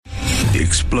The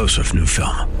explosive new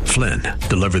film, Flynn,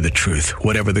 deliver the truth,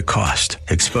 whatever the cost,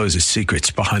 exposes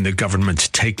secrets behind the government's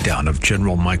takedown of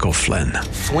General Michael Flynn.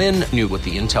 Flynn knew what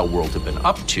the intel world had been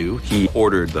up to. He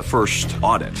ordered the first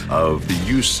audit of the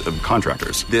use of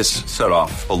contractors. This set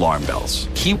off alarm bells.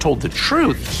 He told the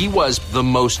truth. He was the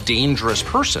most dangerous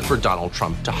person for Donald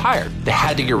Trump to hire. They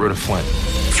had to get rid of Flynn.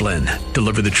 Flynn,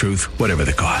 deliver the truth, whatever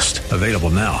the cost. Available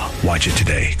now. Watch it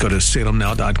today. Go to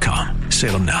salemnow.com.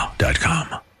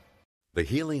 salemnow.com. The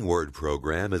Healing Word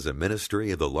program is a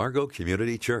ministry of the Largo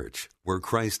Community Church, where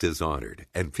Christ is honored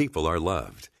and people are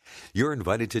loved. You're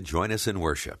invited to join us in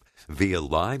worship via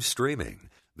live streaming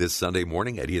this Sunday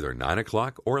morning at either 9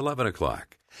 o'clock or 11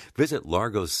 o'clock. Visit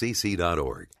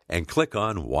largocc.org and click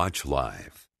on Watch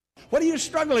Live. What are you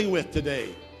struggling with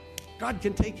today? God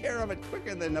can take care of it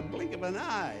quicker than the blink of an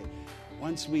eye.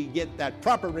 Once we get that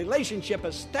proper relationship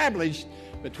established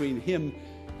between Him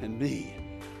and me,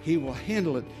 He will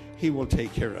handle it. He will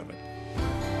take care of it.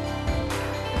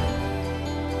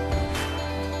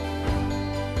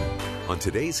 On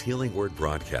today's Healing Word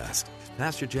broadcast,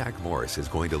 Pastor Jack Morris is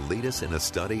going to lead us in a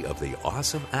study of the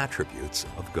awesome attributes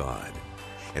of God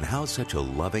and how such a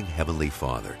loving Heavenly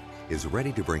Father is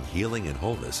ready to bring healing and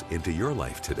wholeness into your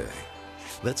life today.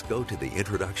 Let's go to the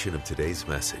introduction of today's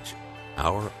message,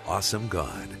 Our Awesome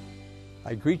God.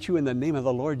 I greet you in the name of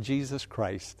the Lord Jesus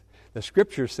Christ. The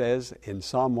Scripture says in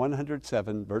Psalm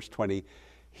 107, verse 20,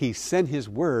 He sent His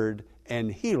word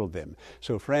and healed them.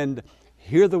 So friend,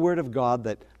 hear the word of God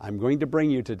that I'm going to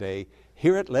bring you today.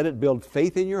 Hear it, let it build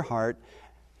faith in your heart.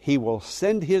 He will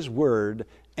send His word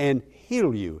and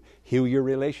heal you. Heal your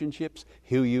relationships,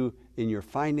 heal you in your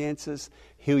finances,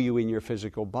 heal you in your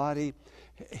physical body,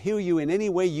 heal you in any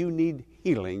way you need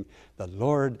healing. The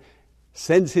Lord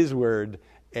sends His word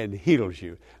and heals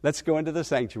you. Let's go into the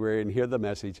sanctuary and hear the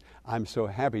message. I'm so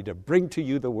happy to bring to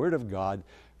you the Word of God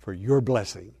for your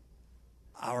blessing.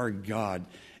 Our God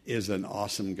is an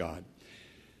awesome God.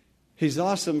 He's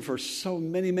awesome for so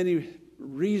many, many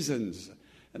reasons.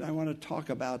 And I want to talk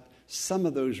about some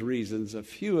of those reasons, a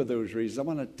few of those reasons. I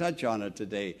want to touch on it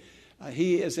today.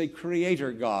 He is a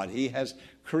creator God. He has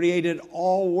created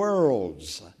all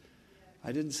worlds.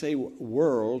 I didn't say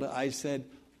world, I said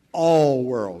all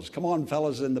worlds. Come on,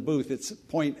 fellas in the booth, it's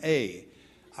point A.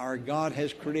 Our God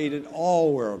has created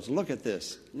all worlds. Look at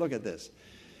this. Look at this.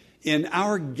 In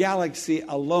our galaxy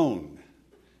alone,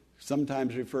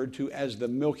 sometimes referred to as the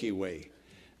Milky Way,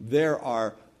 there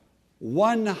are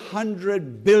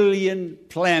 100 billion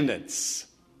planets.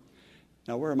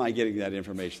 Now, where am I getting that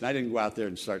information? I didn't go out there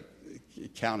and start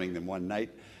counting them one night.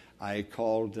 I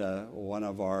called one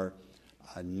of our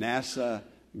NASA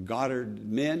Goddard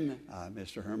men,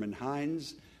 Mr. Herman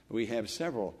Hines. We have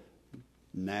several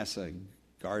NASA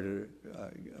Goddard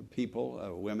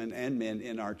people, women and men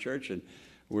in our church, and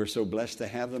we're so blessed to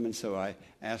have them. And so I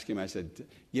asked him, I said,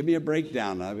 give me a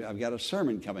breakdown. I've got a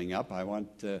sermon coming up. I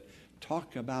want to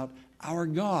talk about our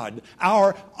God,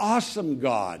 our awesome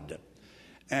God.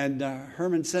 And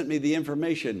Herman sent me the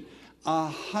information,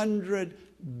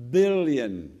 100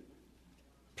 billion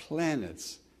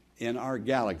planets in our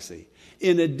galaxy.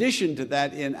 In addition to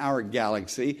that, in our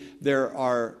galaxy,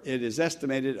 it is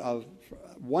estimated of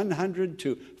 100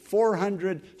 to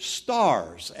 400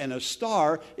 stars. And a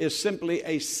star is simply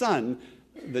a sun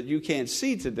that you can't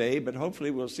see today, but hopefully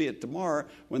we'll see it tomorrow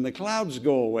when the clouds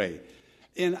go away.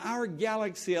 In our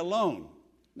galaxy alone,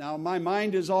 now my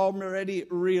mind is already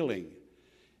reeling.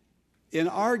 In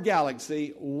our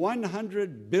galaxy,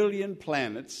 100 billion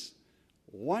planets,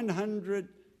 100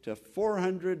 to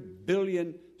 400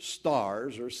 billion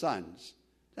stars or suns.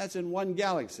 That's in one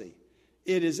galaxy.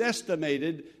 It is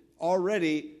estimated,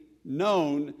 already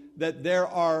known, that there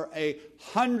are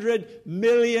 100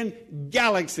 million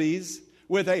galaxies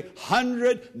with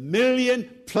 100 million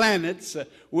planets,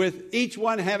 with each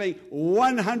one having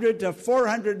 100 to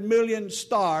 400 million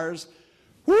stars.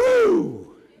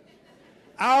 Woo!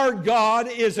 Our God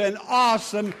is an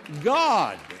awesome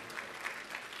God.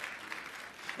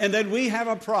 And then we have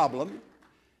a problem,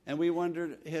 and we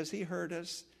wondered, has He heard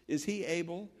us? Is He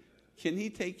able? Can He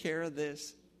take care of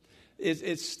this?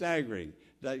 It's staggering.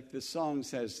 Like the song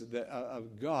says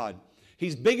of God,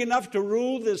 He's big enough to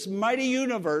rule this mighty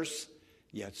universe,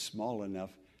 yet small enough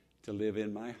to live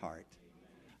in my heart.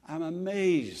 I'm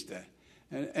amazed.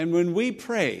 And when we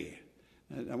pray,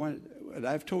 and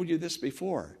I've told you this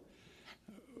before,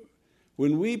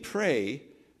 when we pray,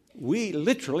 we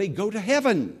literally go to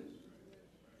heaven.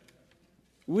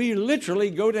 We literally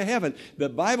go to heaven. The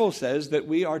Bible says that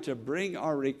we are to bring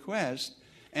our request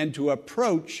and to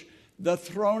approach the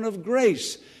throne of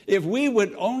grace. If we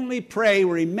would only pray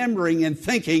remembering and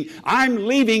thinking, I'm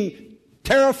leaving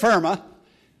terra firma,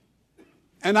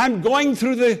 and I'm going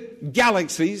through the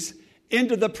galaxies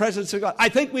into the presence of God, I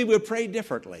think we would pray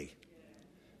differently.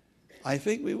 I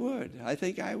think we would. I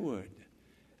think I would.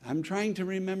 I'm trying to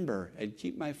remember and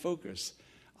keep my focus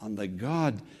on the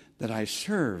God that I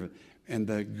serve and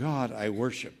the God I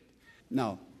worship.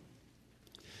 Now,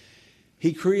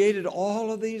 He created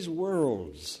all of these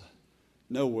worlds.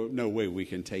 No way we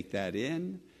can take that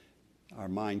in. Our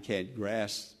mind can't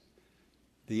grasp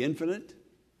the infinite.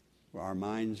 Our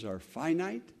minds are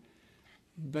finite.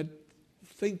 But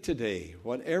think today,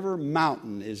 whatever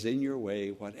mountain is in your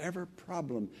way, whatever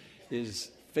problem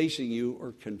is facing you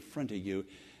or confronting you,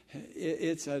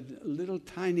 it's a little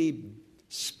tiny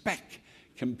speck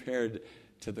compared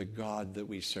to the God that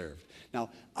we serve. Now,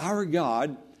 our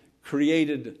God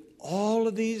created all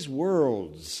of these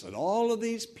worlds and all of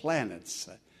these planets,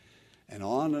 and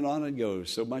on it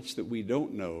goes, so much that we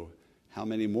don't know how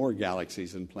many more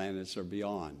galaxies and planets are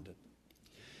beyond.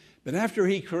 But after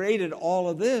He created all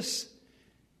of this,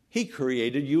 He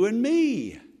created you and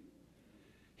me.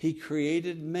 He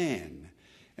created man.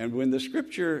 And when the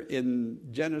scripture in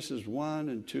Genesis 1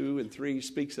 and 2 and 3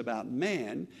 speaks about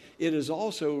man, it is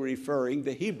also referring,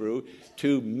 the Hebrew,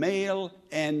 to male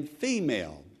and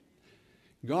female.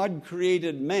 God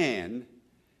created man.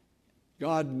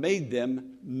 God made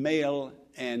them male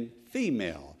and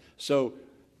female. So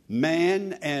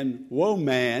man and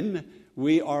woman,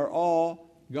 we are all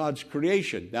God's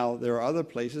creation. Now, there are other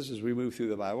places as we move through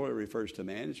the Bible, it refers to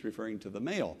man, it's referring to the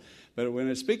male. But when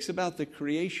it speaks about the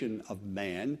creation of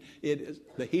man, it is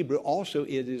the Hebrew also,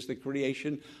 it is the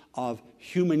creation of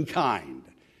humankind.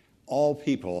 All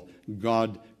people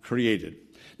God created.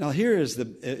 Now, here is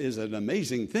an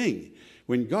amazing thing.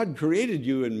 When God created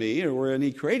you and me, or when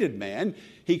He created man,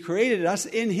 He created us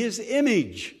in His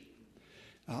image.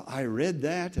 I read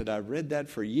that, and I've read that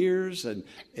for years, and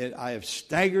I have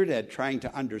staggered at trying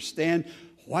to understand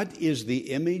what is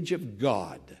the image of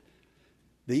God.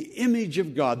 The image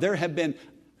of God. There have been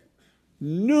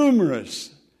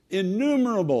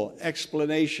innumerable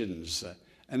explanations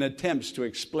and attempts to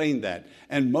explain that.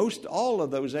 And most all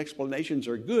of those explanations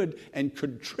are good and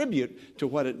contribute to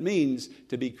what it means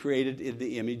to be created in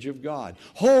the image of God.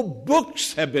 Whole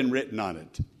books have been written on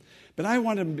it. But I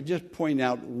want to just point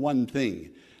out one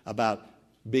thing about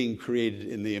being created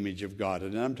in the image of God.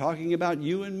 And I'm talking about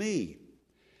you and me.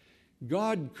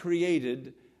 God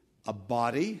created a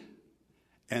body,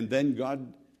 and then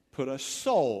God put a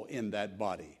soul in that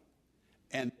body.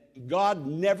 And God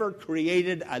never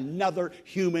created another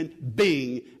human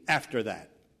being after that.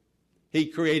 He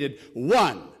created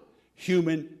one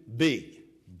human being.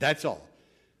 That's all.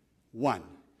 One.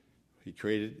 He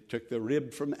took the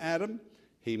rib from Adam.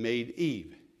 He made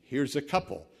Eve. Here's a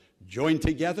couple. Joined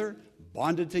together,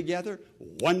 bonded together,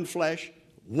 one flesh,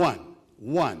 one.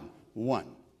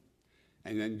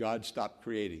 And then God stopped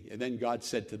creating. And then God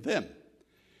said to them,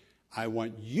 I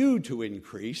want you to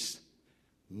increase,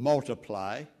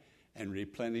 multiply, and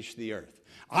replenish the earth.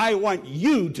 I want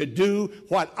you to do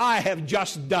what I have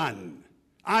just done.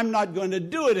 I'm not going to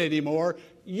do it anymore.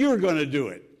 You're going to do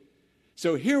it.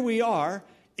 So here we are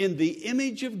in the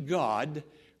image of God,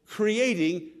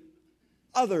 creating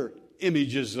other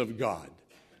images of God.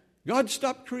 God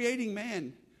stopped creating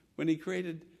man when He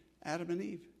created Adam and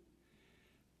Eve.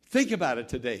 Think about it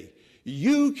today.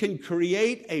 You can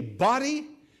create a body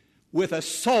with a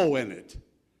soul in it.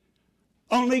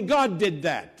 Only God did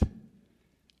that.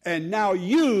 And now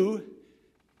you,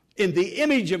 in the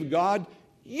image of God,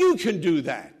 you can do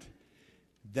that.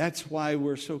 That's why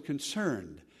we're so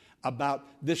concerned about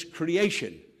this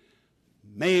creation.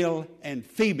 Male and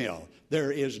female.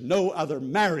 There is no other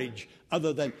marriage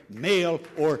other than male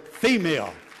or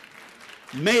female.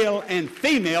 Male and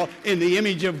female in the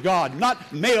image of God.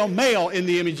 Not male in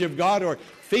the image of God, or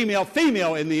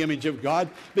female in the image of God,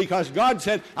 because God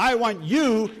said, I want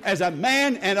you as a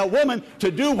man and a woman to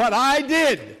do what I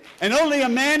did. And only a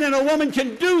man and a woman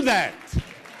can do that.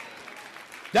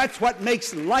 That's what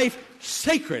makes life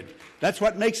sacred. That's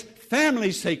what makes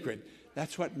family sacred.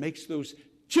 That's what makes those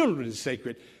children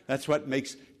sacred. That's what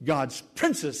makes God's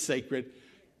princess sacred.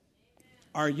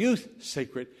 Our youth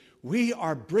sacred. We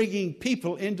are bringing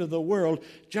people into the world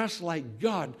just like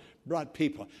God brought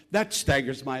people. That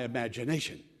staggers my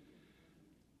imagination.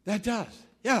 That does.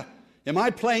 Yeah. Am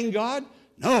I playing God?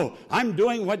 No. I'm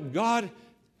doing what God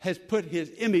has put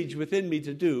His image within me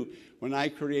to do when I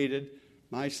created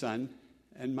my son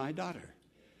and my daughter.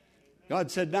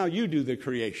 God said, now you do the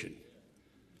creation.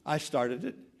 I started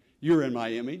it. You're in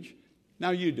my image. Now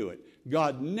you do it.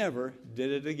 God never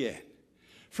did it again.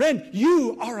 Friend,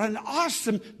 you are an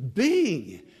awesome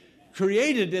being.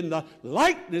 created in the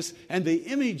likeness and the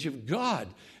image of God.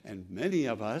 And many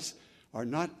of us are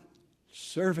not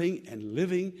serving and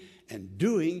living and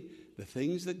doing the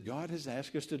things that God has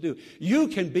asked us to do. You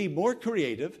can be more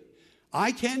creative.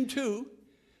 I can too.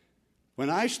 When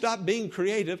I stop being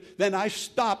creative, then I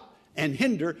stop and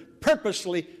hinder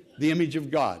purposely the image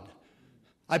of God.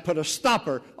 I put a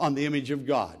stopper on the image of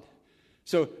God.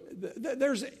 So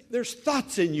there's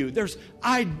thoughts in you. There's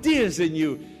ideas in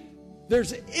you.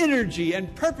 There's energy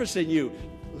and purpose in you.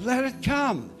 Let it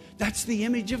come. That's the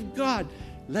image of God.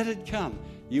 Let it come.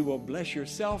 You will bless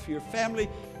yourself, your family,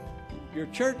 your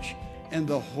church, and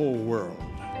the whole world.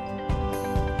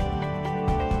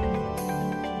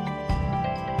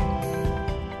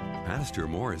 Pastor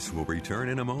Morris will return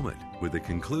in a moment with the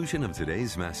conclusion of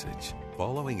today's message,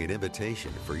 following an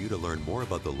invitation for you to learn more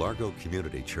about the Largo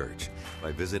Community Church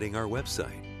by visiting our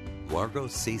website,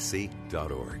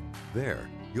 largocc.org. There,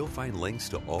 you'll find links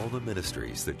to all the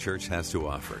ministries the church has to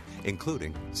offer,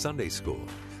 including Sunday school,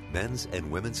 men's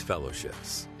and women's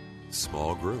fellowships,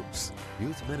 small groups,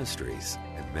 youth ministries,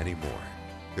 and many more.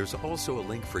 There's also a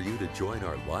link for you to join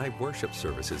our live worship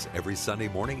services every Sunday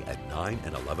morning at 9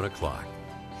 and 11 o'clock,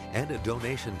 and a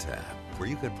donation tab where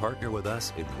you can partner with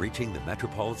us in reaching the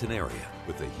metropolitan area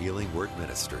with the Healing Word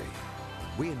Ministry.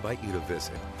 We invite you to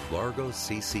visit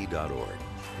largocc.org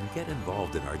and get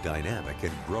involved in our dynamic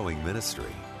and growing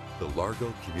ministry, the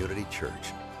Largo Community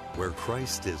Church, where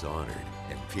Christ is honored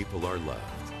and people are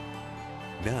loved.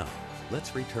 Now,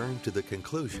 let's return to the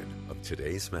conclusion of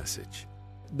today's message.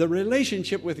 The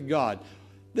relationship with God,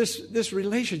 this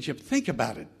relationship, think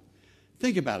about it.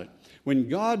 Think about it. When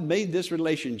God made this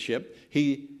relationship,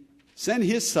 He sent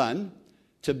His Son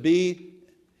to be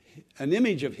an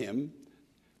image of Him.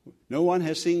 No one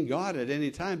has seen God at any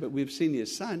time, but we've seen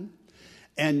His Son.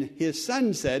 And His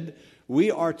Son said, we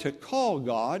are to call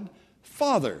God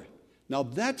Father. Now,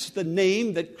 that's the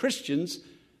name that Christians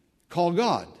call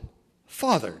God,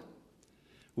 Father.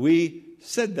 We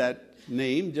said that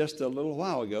name just a little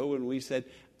while ago when we said,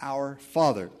 Our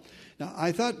Father. Now,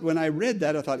 I thought, when I read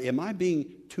that, I thought, am I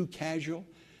being too casual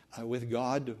with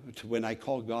God when I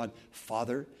call God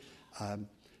Father?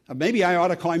 Maybe I ought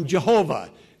to call Him Jehovah,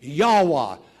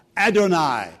 Yahweh,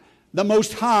 Adonai, the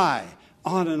Most High,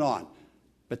 on and on.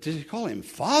 But to call Him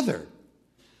Father,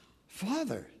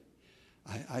 Father.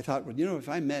 I thought, well, if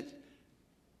I met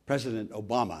President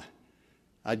Obama,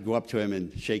 I'd go up to him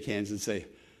and shake hands and say,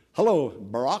 hello,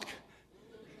 Barack.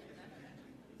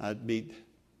 I'd meet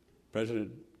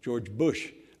President George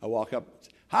Bush. I walk up,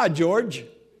 hi, George.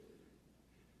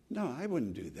 No, I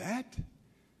wouldn't do that.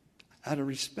 Out of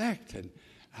respect and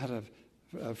out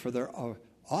of for their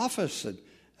office and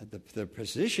their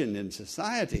position in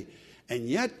society. And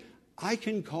yet, I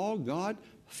can call God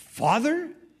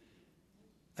Father?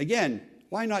 Again,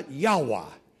 why not Yahweh?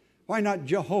 Why not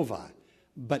Jehovah?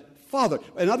 But Father.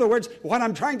 In other words, what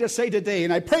I'm trying to say today,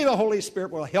 and I pray the Holy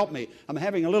Spirit will help me. I'm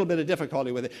having a little bit of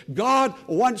difficulty with it. God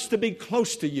wants to be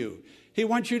close to you. He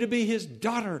wants you to be His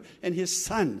daughter and His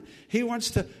son. He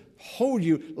wants to hold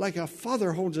you like a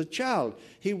father holds a child.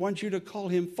 He wants you to call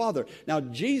Him Father. Now,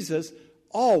 Jesus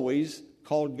always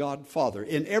called God Father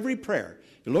in every prayer.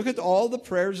 You look at all the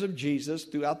prayers of Jesus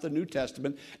throughout the New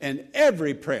Testament, and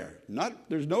every prayer,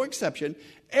 there's no exception,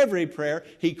 every prayer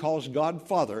He calls God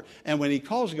Father. And when He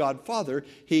calls God Father,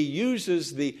 He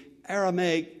uses the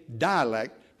Aramaic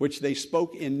dialect, which they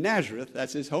spoke in Nazareth,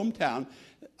 that's His hometown,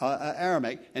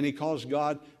 Aramaic, and He calls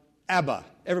God Abba.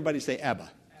 Everybody say Abba.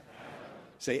 Abba.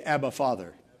 Say Abba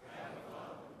Father. Abba,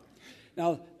 Father.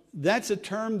 Now, that's a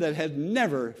term that has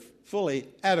never fully,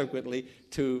 adequately,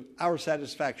 to our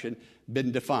satisfaction,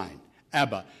 been defined.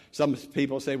 Abba. Some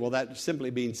people say, well, that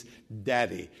simply means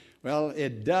daddy. Well,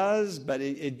 it does, but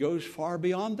it goes far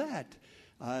beyond that.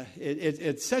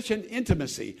 It's such an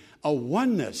intimacy, a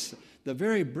oneness, the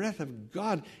very breath of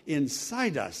God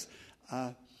inside us.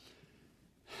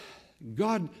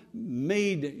 God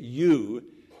made you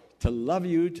to love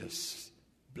you, to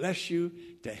bless you,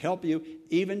 to help you,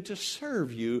 even to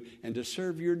serve you and to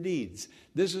serve your needs.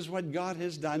 This is what God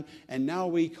has done, and now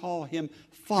we call Him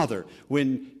Father.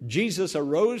 When Jesus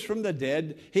arose from the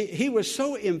dead, he was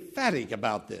so emphatic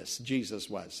about this, Jesus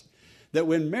was, that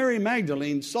when Mary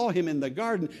Magdalene saw Him in the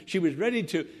garden, she was ready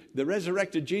to, the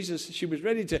resurrected Jesus, she was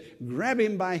ready to grab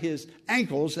Him by His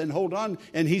ankles and hold on.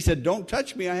 And He said, don't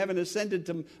touch me. I haven't ascended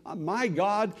to my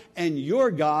God and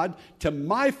your God, to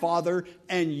my Father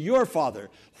and your Father.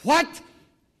 What?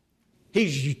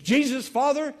 He's Jesus'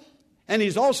 Father and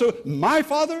He's also my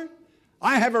Father?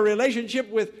 I have a relationship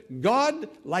with God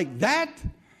like that?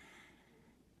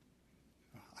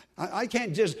 I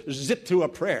can't just zip through a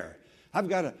prayer. I've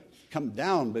got to come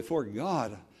down before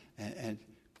God and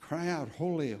cry out,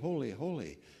 holy, holy,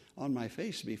 holy, on my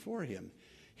face before him.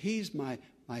 He's my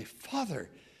Father.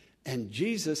 And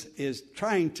Jesus is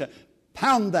trying to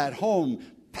pound that home,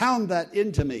 pound that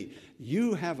into me.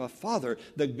 You have a Father,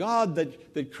 the God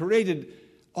that created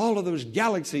all of those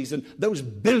galaxies and those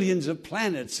billions of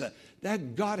planets.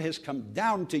 That God has come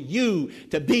down to you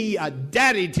to be a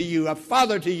daddy to you, a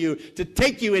father to you, to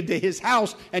take you into his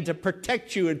house and to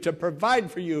protect you and to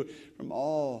provide for you from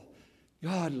all.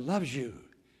 God loves you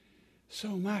so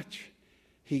much.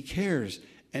 He cares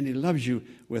and he loves you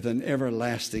with an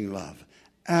everlasting love.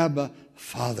 Abba,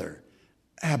 Father.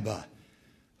 Abba,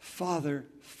 Father,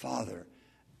 Father.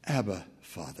 Abba,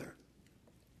 Father.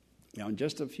 Now, in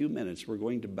just a few minutes, we're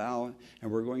going to bow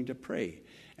and we're going to pray.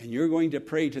 And you're going to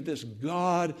pray to this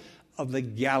God of the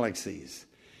galaxies.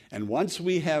 And once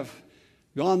we have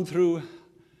gone through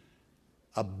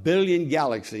 1 billion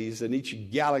galaxies, and each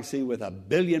galaxy with 1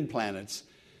 billion planets,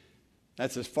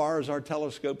 that's as far as our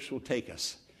telescopes will take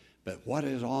us. But what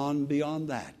is on beyond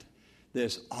that?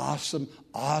 This awesome,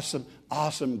 awesome,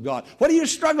 awesome God. What are you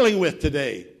struggling with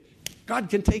today?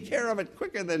 God can take care of it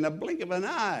quicker than a blink of an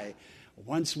eye.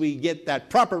 Once we get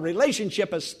that proper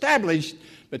relationship established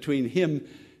between him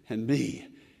and me,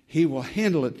 he will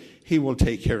handle it. He will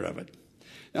take care of it.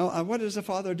 Now, what does the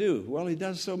Father do? Well, he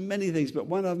does so many things, but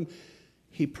one of them,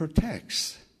 he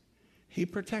protects. He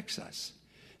protects us.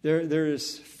 There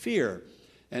is fear,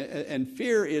 and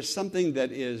fear is something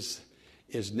that is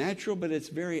natural, but it's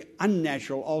very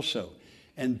unnatural also.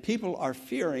 And people are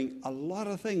fearing a lot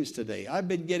of things today. I've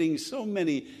been getting so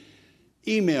many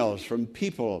emails from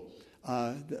people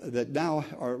that now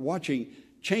are watching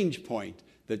Change Point.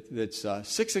 That's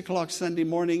 6 o'clock Sunday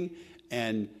morning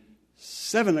and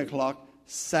 7 o'clock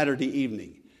Saturday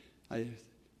evening.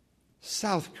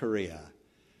 South Korea,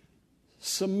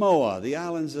 Samoa, the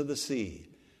islands of the sea.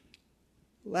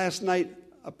 Last night,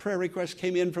 a prayer request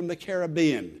came in from the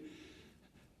Caribbean.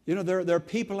 You know, there are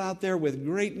people out there with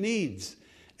great needs,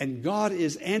 and God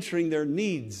is answering their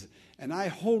needs. And I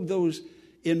hold those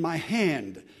in my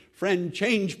hand. Friend,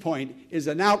 Change Point is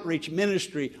an outreach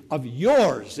ministry of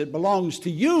yours. It belongs to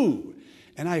you.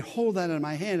 And I hold that in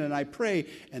my hand and I pray,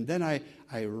 and then I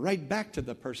write back to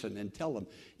the person and tell them,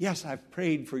 yes, I've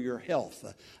prayed for your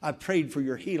health. I've prayed for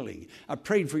your healing. I've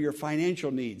prayed for your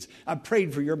financial needs. I've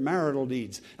prayed for your marital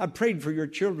needs. I've prayed for your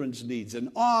children's needs.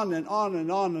 And on and on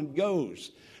and on it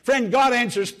goes. Friend, God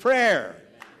answers prayer.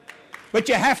 But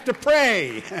you have to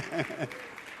pray.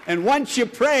 And once you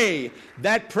pray,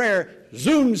 that prayer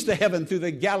zooms to heaven through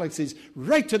the galaxies,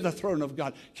 right to the throne of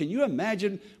God. Can you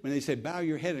imagine when they say, bow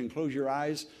your head and close your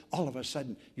eyes, all of a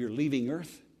sudden you're leaving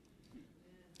earth?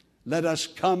 Let us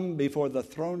come before the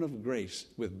throne of grace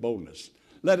with boldness.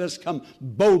 Let us come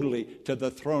boldly to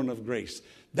the throne of grace.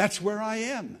 That's where I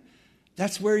am.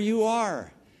 That's where you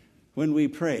are when we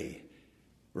pray.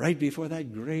 Right before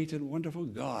that great and wonderful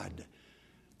God,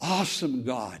 awesome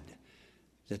God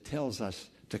that tells us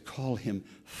to call him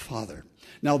Father.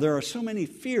 Now, there are so many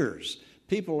fears.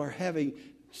 People are having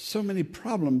so many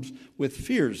problems with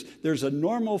fears. There's a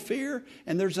normal fear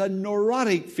and there's a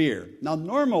neurotic fear. Now,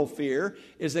 normal fear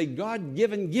is a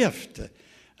God-given gift. It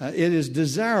is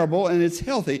desirable and it's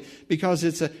healthy because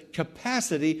it's a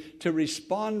capacity to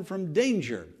respond from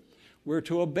danger. We're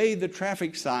to obey the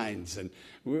traffic signs, and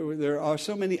there are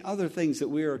so many other things that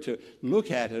we are to look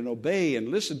at and obey and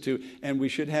listen to, and we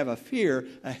should have a fear,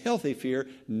 a healthy fear,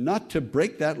 not to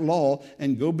break that law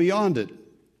and go beyond it.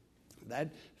 That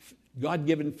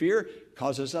God-given fear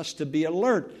causes us to be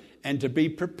alert and to be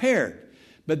prepared.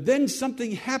 But then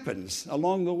something happens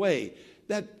along the way.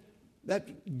 That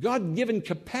God-given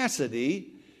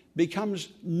capacity becomes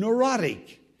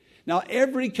neurotic. Now,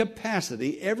 every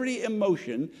capacity, every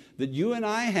emotion that you and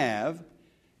I have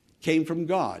came from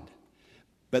God.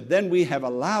 But then we have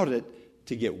allowed it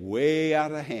to get way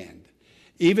out of hand.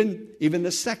 Even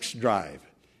the sex drive,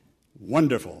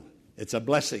 wonderful. It's a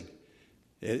blessing.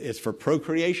 It's for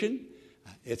procreation.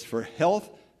 It's for health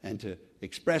and to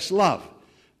express love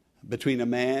between a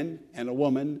man and a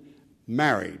woman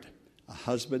married, a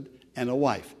husband and a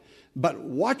wife. But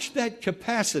watch that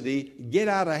capacity get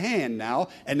out of hand now,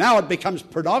 and now it becomes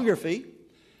pornography.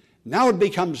 Now it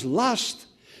becomes lust.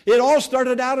 It all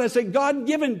started out as a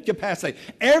God-given capacity.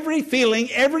 Every feeling,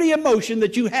 every emotion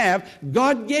that you have,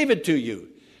 God gave it to you.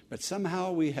 But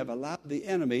somehow we have allowed the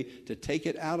enemy to take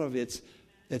it out of its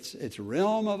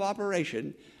realm of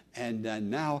operation, and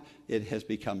now it has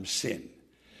become sin.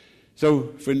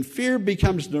 So when fear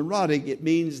becomes neurotic, it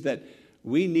means that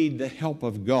we need the help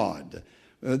of God.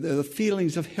 The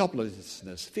feelings of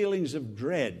helplessness, feelings of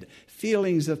dread,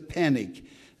 feelings of panic,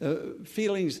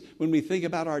 feelings when we think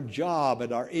about our job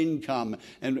and our income,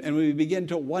 and we begin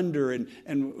to wonder,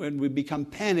 and we become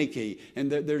panicky,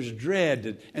 and there's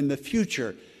dread and the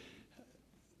future.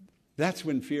 That's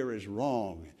when fear is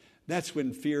wrong. That's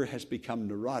when fear has become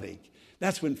neurotic.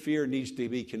 That's when fear needs to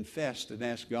be confessed and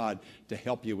ask God to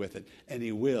help you with it, and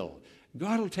He will.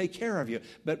 God will take care of you.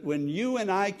 But when you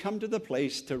and I come to the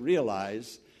place to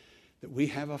realize that we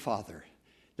have a Father,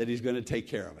 that He's going to take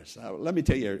care of us. Let me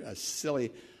tell you a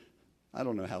silly, I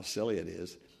don't know how silly it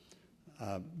is,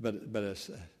 but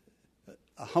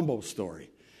a humble story.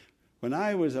 When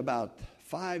I was about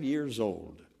 5 years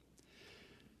old,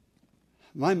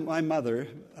 my mother,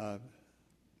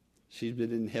 she's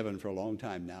been in heaven for a long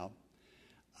time now.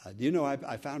 Do you know,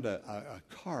 I found a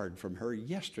card from her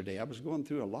yesterday. I was going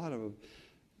through a lot of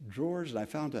drawers, and I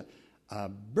found a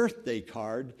birthday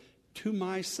card to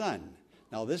my son.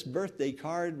 Now, this birthday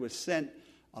card was sent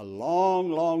a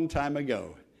long, long time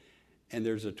ago, and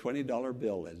there's a $20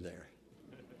 bill in there.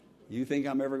 You think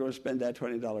I'm ever going to spend that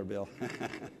 $20 bill?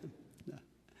 No.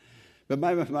 But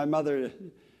my mother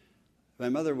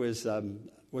was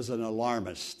an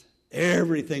alarmist.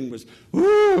 Everything was,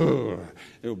 it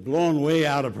was blown way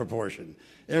out of proportion.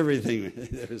 Everything,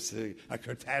 it was a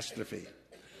catastrophe.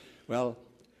 Well,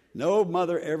 no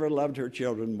mother ever loved her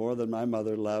children more than my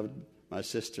mother loved my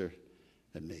sister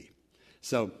and me.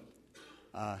 So,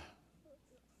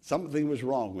 something was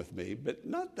wrong with me, but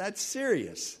not that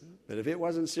serious. But if it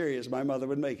wasn't serious, my mother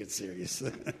would make it serious.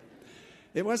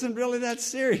 It wasn't really that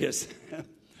serious.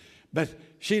 But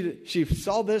she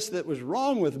saw this that was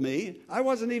wrong with me. I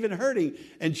wasn't even hurting.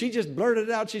 And she just blurted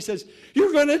out, she says,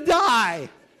 "You're going to die."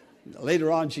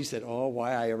 Later on, she said, "Oh,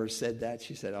 why I ever said that?"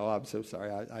 She said, "Oh, I'm so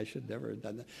sorry. I should never have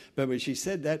done that." But when she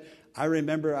said that, I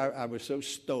remember I was so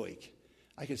stoic.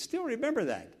 I can still remember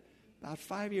that, about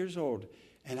 5 years old.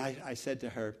 And I said to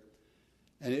her,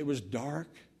 and it was dark,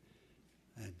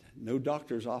 and no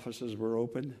doctor's offices were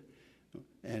open.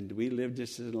 And we lived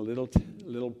just in a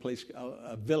little place,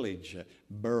 a village, a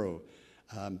borough,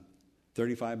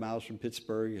 35 miles from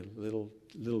Pittsburgh, a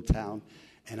little town.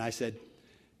 And I said,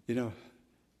 you know,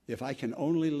 if I can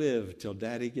only live till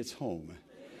Daddy gets home,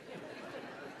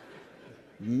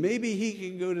 maybe he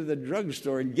can go to the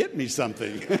drugstore and get me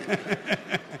something.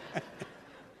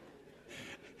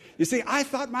 You see, I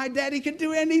thought my daddy could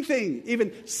do anything,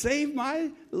 even save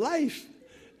my life.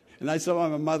 And I saw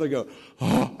my mother go,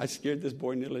 "Oh, I scared this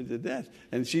boy nearly to death."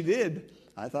 And she did.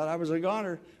 I thought I was a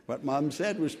goner. What Mom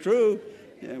said was true.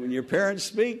 When your parent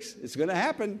speaks, it's going to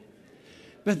happen.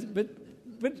 But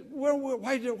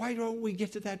why don't we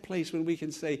get to that place when we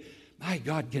can say, my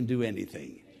God can do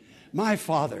anything. My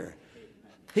Father,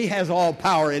 He has all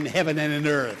power in heaven and in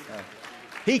earth.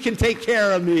 He can take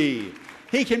care of me.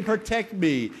 He can protect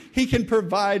me. He can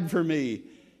provide for me.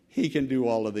 He can do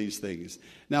all of these things.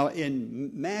 Now,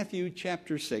 in Matthew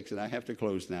chapter 6, and I have to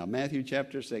close now, Matthew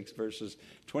chapter 6, verses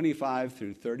 25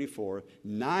 through 34,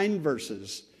 9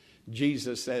 verses,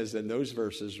 Jesus says in those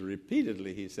verses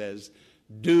repeatedly, He says,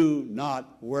 "Do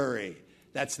not worry."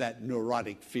 That's that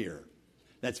neurotic fear.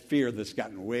 That's fear that's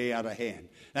gotten way out of hand.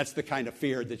 That's the kind of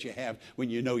fear that you have when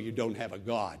you know you don't have a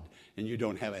God and you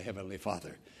don't have a heavenly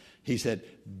Father. He said,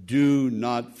 "Do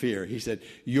not fear." He said,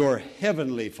 "Your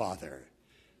heavenly Father."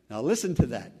 Now listen to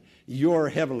that.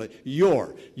 You've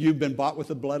been bought with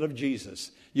the blood of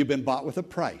Jesus. You've been bought with a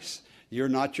price. You're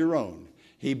not your own.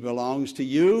 He belongs to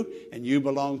you, and you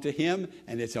belong to Him,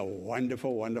 and it's a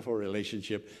wonderful, wonderful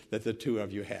relationship that the two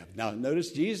of you have. Now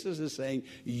notice Jesus is saying,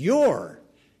 your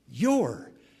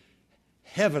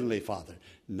heavenly Father,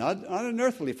 not an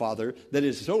earthly Father that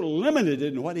is so limited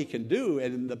in what He can do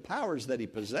and in the powers that He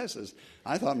possesses.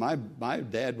 I thought my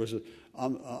dad was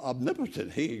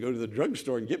omnipotent. He could go to the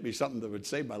drugstore and get me something that would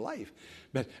save my life.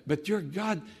 But your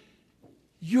God,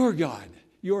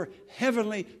 your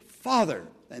heavenly Father.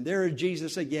 And there is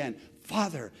Jesus again.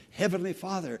 Father, heavenly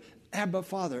Father, Abba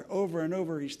Father. Over and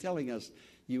over He's telling us,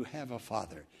 you have a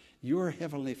Father. Your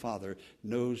heavenly Father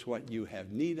knows what you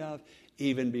have need of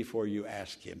even before you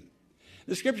ask Him.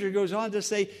 The Scripture goes on to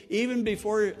say, even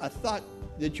before a thought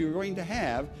that you're going to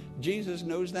have, Jesus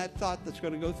knows that thought that's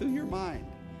going to go through your mind.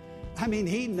 I mean,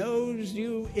 He knows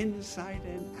you inside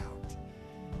and out.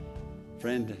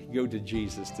 Friend, go to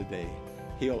Jesus today.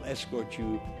 He'll escort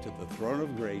you to the throne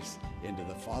of grace into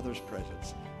the Father's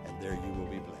presence, and there you will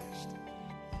be blessed.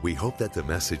 We hope that the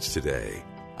message today,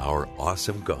 Our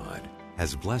Awesome God,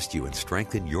 has blessed you and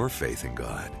strengthened your faith in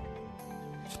God.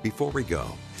 Before we go,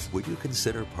 would you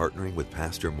consider partnering with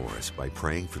Pastor Morris by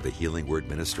praying for the Healing Word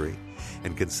Ministry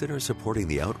and consider supporting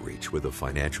the outreach with a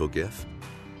financial gift?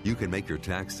 You can make your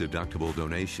tax-deductible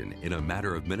donation in a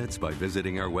matter of minutes by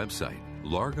visiting our website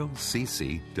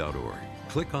largocc.org.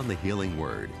 Click on the Healing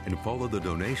Word and follow the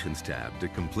Donations tab to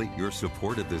complete your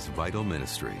support of this vital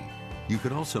ministry. You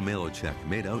can also mail a check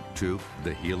made out to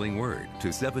The Healing Word to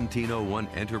 1701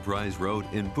 Enterprise Road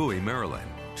in Bowie, Maryland,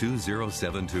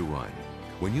 20721.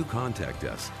 When you contact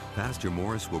us, Pastor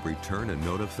Morris will return a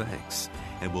note of thanks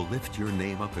and will lift your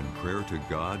name up in prayer to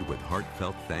God with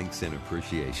heartfelt thanks and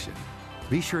appreciation.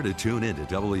 Be sure to tune in to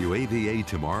WAVA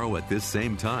tomorrow at this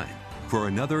same time for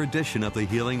another edition of The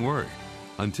Healing Word.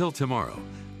 Until tomorrow,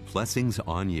 blessings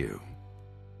on you.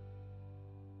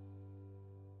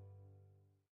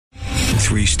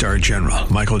 3-star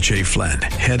General Michael J. Flynn,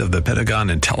 head of the Pentagon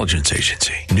Intelligence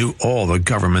Agency, knew all the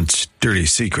government's dirty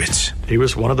secrets. He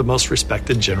was one of the most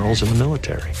respected generals in the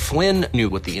military. Flynn knew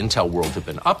what the intel world had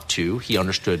been up to. He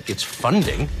understood its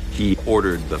funding. He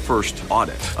ordered the first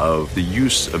audit of the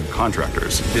use of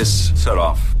contractors. This set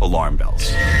off alarm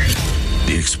bells.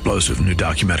 The explosive new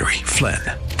documentary, Flynn,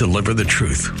 Deliver the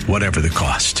Truth, Whatever the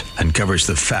Cost, uncovers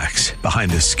the facts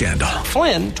behind this scandal.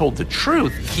 Flynn told the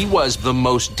truth. He was the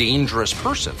most dangerous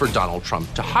person for Donald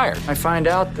Trump to hire. I find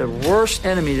out the worst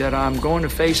enemy that I'm going to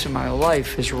face in my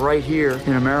life is right here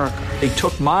in America. They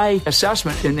took my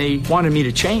assessment and they wanted me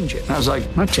to change it. And I was like,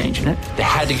 I'm not changing it. They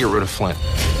had to get rid of Flynn.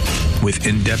 With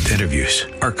in-depth interviews,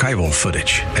 archival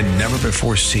footage, and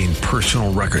never-before-seen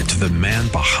personal records of the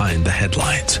man behind the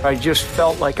headlines. I just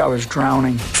felt like I was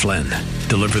drowning. Flynn,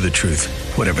 Deliver the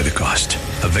Truth, Whatever the Cost.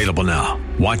 Available now.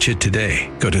 Watch it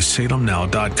today. Go to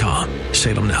salemnow.com.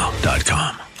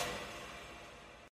 salemnow.com.